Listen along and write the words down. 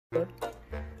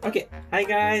Okay, hi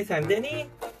guys, I'm Danny.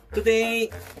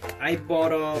 Today I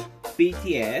bought a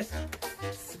BTS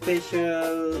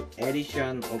special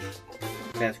edition of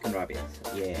Baskin-Robbins.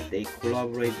 Yeah, they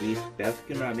collaborate with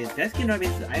Baskin-Robbins.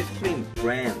 Baskin-Robbins ice cream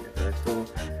brand. So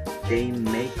they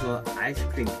make a ice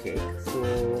cream cake. So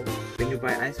when you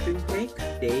buy ice cream cake,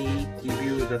 they give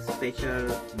you the special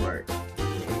word.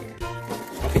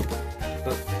 Yeah. Okay,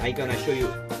 so I'm gonna show you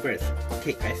first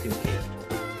cake, ice cream cake.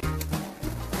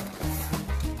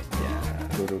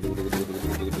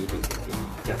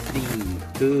 Just 3,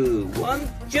 2, 1,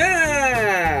 jump!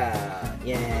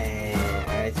 Yeah,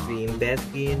 ice cream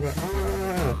Baskin.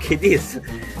 Okay, this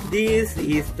is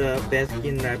the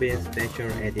Baskin-Robbins Special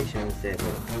Edition 7.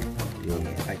 Yeah,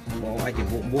 I think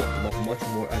much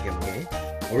more again. Okay,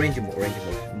 orange more,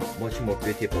 much more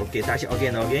beautiful. Okay, 다시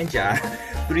again. 자,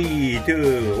 3,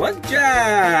 2, 1,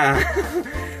 jump!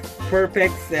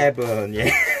 Perfect 7. Yeah,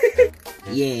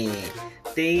 yeah.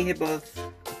 They have a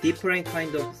different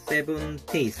kind of 7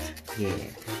 taste. Yeah,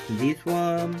 this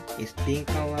one is pink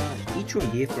color. Each one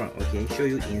different. Okay, show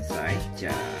you inside.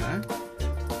 자,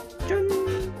 짠.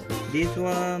 This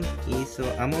one is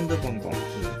almond bonbon.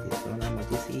 Yeah, this one,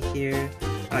 this is here.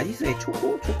 This is a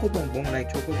choco bonbon,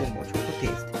 like choco bonbon, choco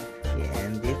taste. Yeah,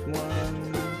 and this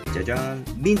one, 짜잔,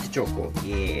 mint choco.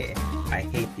 Yeah, I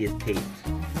hate this taste.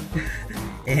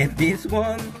 And this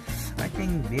one, I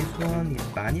think this one is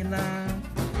vanilla.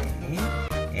 Okay.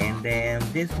 And then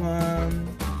this one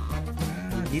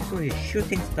is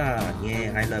shooting star.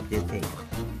 Yeah, I love this taste.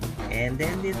 And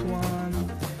then this one,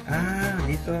 I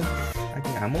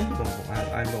think almond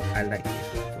bonbon. I like this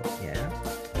one. So, yeah.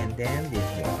 And then this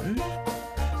one,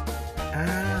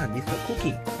 this one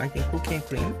cookie. I think cookie and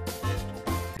cream.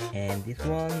 And this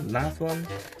one, last one,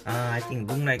 I think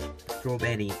look like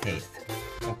strawberry taste.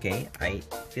 Okay, I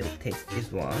will taste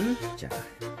this one. 자,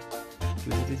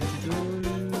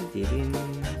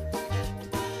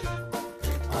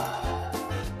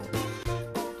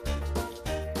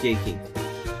 JK.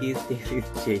 This is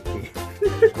JK.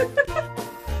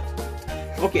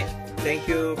 Okay, thank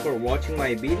you for watching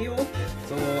my video.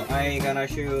 So I gonna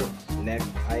show you next.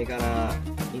 I gonna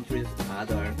introduce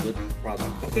other good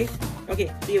products.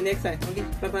 Okay, see you next time. Okay,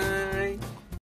 bye bye.